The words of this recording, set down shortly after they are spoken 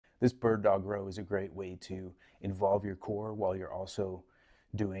this bird dog row is a great way to involve your core while you're also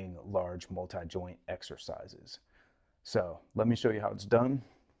doing large multi-joint exercises. So let me show you how it's done.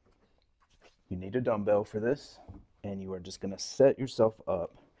 You need a dumbbell for this, and you are just going to set yourself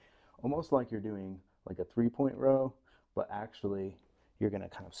up almost like you're doing like a 3-point row, but actually you're going to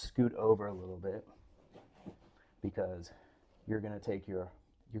kind of scoot over a little bit because you're going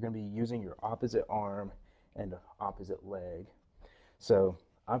to be using your opposite arm and opposite leg. So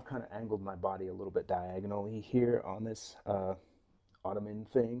I've kind of angled my body a little bit diagonally here on this ottoman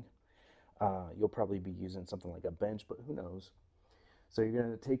thing. You'll probably be using something like a bench, but who knows. So you're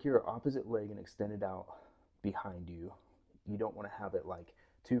going to take your opposite leg and extend it out behind you. You don't want to have it like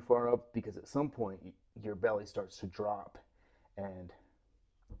too far up because at some point your belly starts to drop, and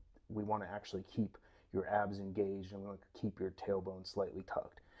we want to actually keep your abs engaged, and we want to keep your tailbone slightly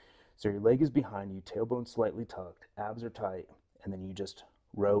tucked. So your leg is behind you, tailbone slightly tucked, abs are tight, and then you just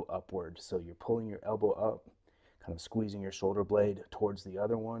row upward. So you're pulling your elbow up, kind of squeezing your shoulder blade towards the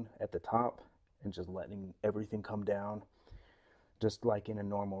other one at the top, and just letting everything come down, just like in a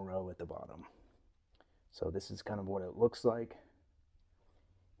normal row at the bottom. So this is kind of what it looks like.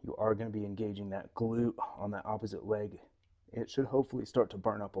 You are going to be engaging that glute on that opposite leg. It should hopefully start to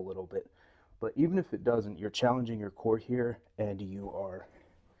burn up a little bit. But even if it doesn't, you're challenging your core here, and you are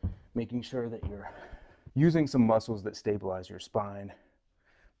making sure that you're using some muscles that stabilize your spine.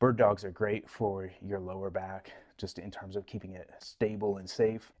 Bird dogs are great for your lower back, just in terms of keeping it stable and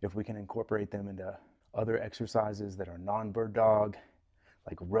safe. If we can incorporate them into other exercises that are non-bird dog,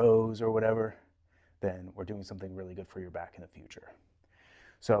 like rows or whatever, then we're doing something really good for your back in the future.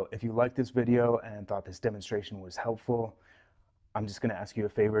 So if you liked this video and thought this demonstration was helpful, I'm just going to ask you a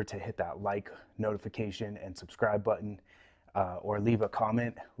favor to hit that like, notification, and subscribe button, or leave a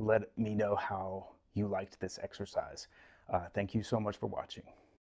comment. Let me know how you liked this exercise. Thank you so much for watching.